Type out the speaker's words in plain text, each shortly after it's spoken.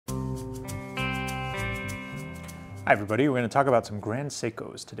Hi everybody, we're going to talk about some Grand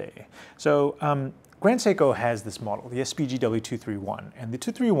Seikos today. So Grand Seiko has this model, the SPGW231, and the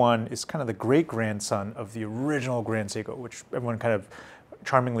 231 is kind of the great grandson of the original Grand Seiko, which everyone kind of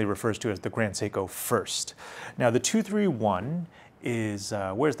charmingly refers to as the Grand Seiko First. Now the 231 is,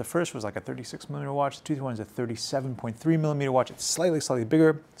 whereas the first was like a 36mm watch, the 231 is a 37.3mm watch. It's slightly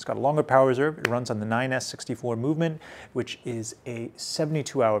bigger. It's got a longer power reserve. It runs on the 9S64 movement, which is a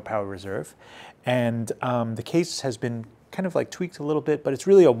 72-hour power reserve. And the case has been kind of like tweaked a little bit, but it's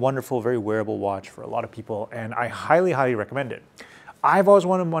really a wonderful, very wearable watch for a lot of people, and I highly recommend it. I've always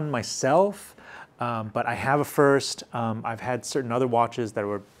wanted one myself, but I have a First. I've had certain other watches that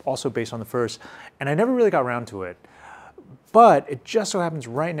were also based on the First, and I never really got around to it. But it just so happens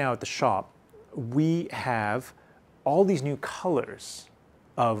right now at the shop, we have all these new colors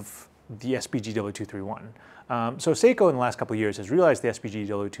of the SPGW231. So Seiko in the last couple of years has realized the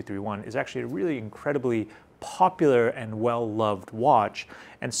SPGW231 is actually a really incredibly popular and well-loved watch,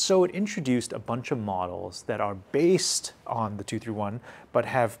 and so it introduced a bunch of models that are based on the 231 but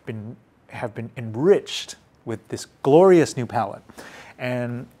have been enriched with this glorious new palette.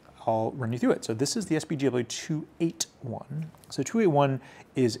 And I'll run you through it. So this is the SPGW281. So 281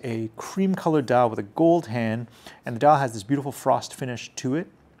 is a cream-colored dial with a gold hand, and the dial has this beautiful frost finish to it.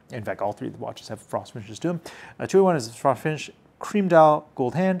 In fact, all three of the watches have frost finishes to them. 281 is a frost finish, cream dial,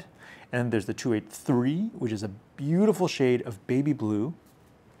 gold hand. And then there's the 283, which is a beautiful shade of baby blue.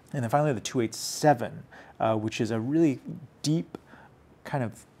 And then finally the 287, which is a really deep, kind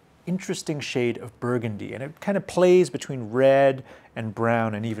of interesting shade of burgundy. And it kind of plays between red and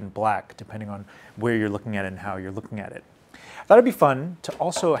brown and even black, depending on where you're looking at it and how you're looking at it. I thought it'd be fun to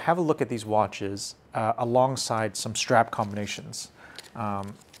also have a look at these watches alongside some strap combinations.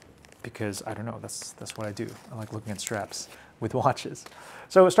 Because I don't know, that's what I do. I like looking at straps with watches.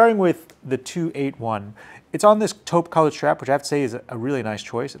 So starting with the 281, it's on this taupe colored strap, which I have to say is a really nice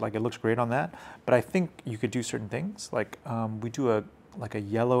choice. It looks great on that, but I think you could do certain things. Like we do a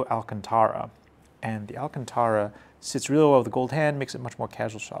yellow Alcantara, and the Alcantara sits really well with the gold hand, makes it much more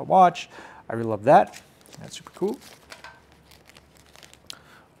casual style watch. I really love that. That's super cool.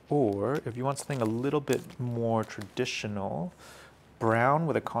 Or if you want something a little bit more traditional, brown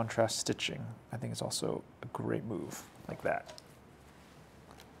with a contrast stitching, I think it's also a great move, like that.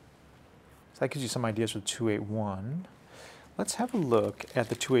 So that gives you some ideas for 281. Let's have a look at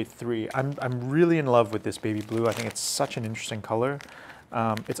the 283. I'm really in love with this baby blue. I think it's such an interesting color.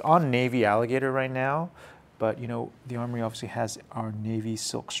 It's on navy alligator right now, but you know, the Armoury obviously has our navy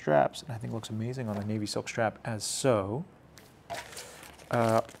silk straps, and I think it looks amazing on the navy silk strap as so.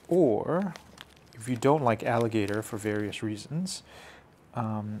 Or if you don't like alligator for various reasons,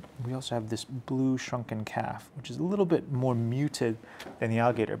 we also have this blue shrunken calf, which is a little bit more muted than the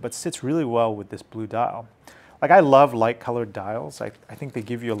alligator, but sits really well with this blue dial. Like, I love light colored dials. I think they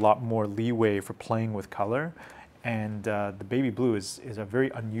give you a lot more leeway for playing with color, and the baby blue is a very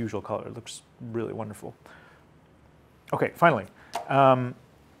unusual color. It looks really wonderful. Okay, finally,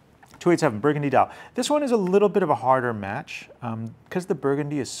 287 Burgundy dial. This one is a little bit of a harder match. Because the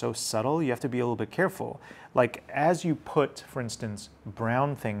burgundy is so subtle, you have to be a little bit careful. Like, as you put, for instance,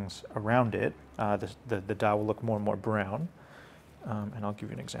 brown things around it, the dial will look more and more brown. And I'll give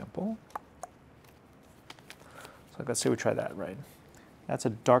you an example. So let's say we try that, right? That's a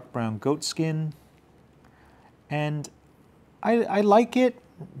dark brown goat skin. And I like it,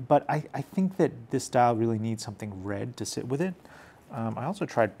 but I think that this dial really needs something red to sit with it. I also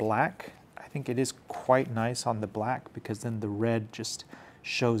tried black. I think it is quite nice on the black because then the red just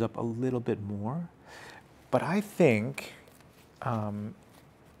shows up a little bit more. But I think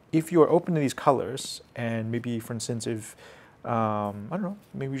if you're open to these colors, and maybe, for instance, if, I don't know,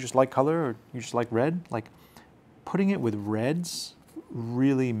 maybe you just like color or you just like red, like putting it with reds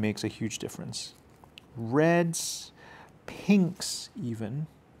really makes a huge difference. Reds, pinks even,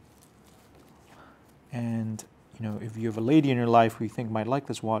 and you know, if you have a lady in your life who you think might like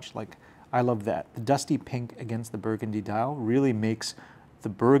this watch, like, I love that. The dusty pink against the burgundy dial really makes the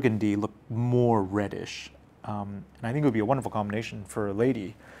burgundy look more reddish. And I think it would be a wonderful combination for a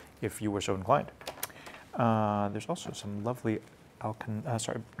lady if you were so inclined. There's also some lovely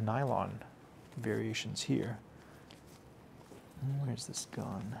nylon variations here. Where's this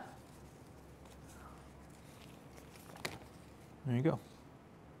gone? There you go.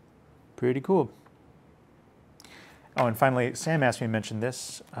 Pretty cool. Oh, and finally, Sam asked me to mention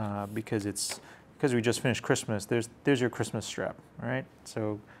this because we just finished Christmas. There's your Christmas strap, all right?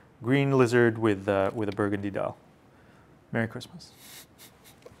 So, green lizard with a burgundy dial. Merry Christmas.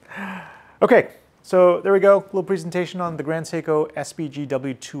 Okay, so there we go. A little presentation on the Grand Seiko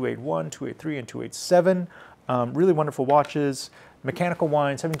SPGW281, 283, and 287. Really wonderful watches. Mechanical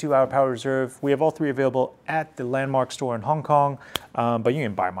wind, 72-hour power reserve. We have all three available at the Landmark store in Hong Kong, but you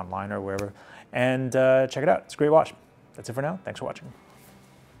can buy them online or wherever. And check it out. It's a great watch. That's it for now. Thanks for watching.